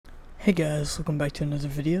Hey guys, welcome back to another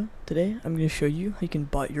video. Today I'm going to show you how you can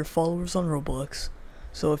bot your followers on Roblox.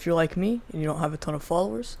 So if you're like me and you don't have a ton of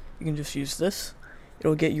followers, you can just use this.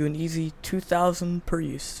 It'll get you an easy 2,000 per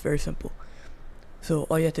use. It's very simple. So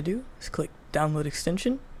all you have to do is click download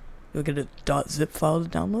extension. You'll get a .zip file to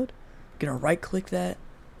download. You're going to right click that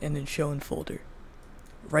and then show in folder.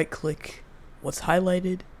 Right click what's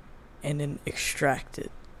highlighted and then extract it.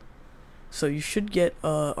 So you should get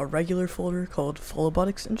a regular folder called followbot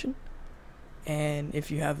extension. And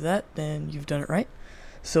if you have that, then you've done it right.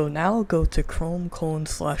 So now go to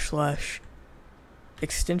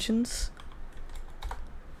chrome://extensions,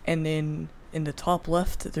 and then in the top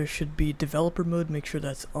left there should be developer mode. Make sure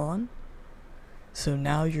that's on. So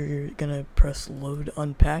now you're gonna press load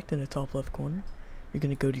unpacked in the top left corner. You're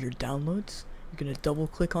gonna go to your downloads. You're gonna double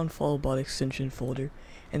click on followbot extension folder,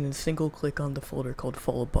 and then single click on the folder called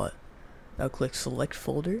followbot. Now click select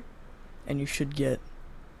folder, and you should get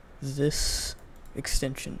this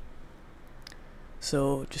extension.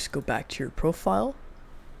 So just go back to your profile,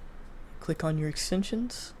 click on your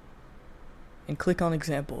extensions, and click on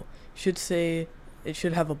example. It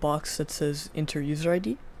should have a box that says enter user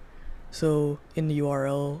ID. So in the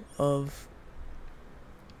URL of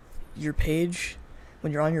your page,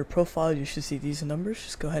 when you're on your profile, you should see these numbers.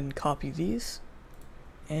 Just go ahead and copy these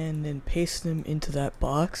and then paste them into that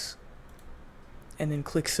box, and then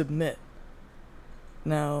click submit.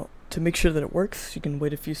 Now, to make sure that it works, you can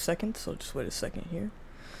wait a few seconds, so just wait a second here.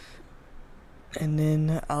 And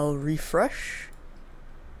then I'll refresh.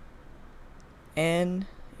 And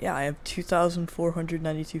yeah, I have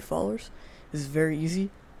 2,492 followers. This is very easy.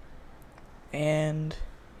 And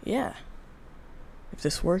yeah, if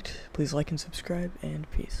this worked, please like and subscribe, and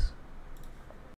peace.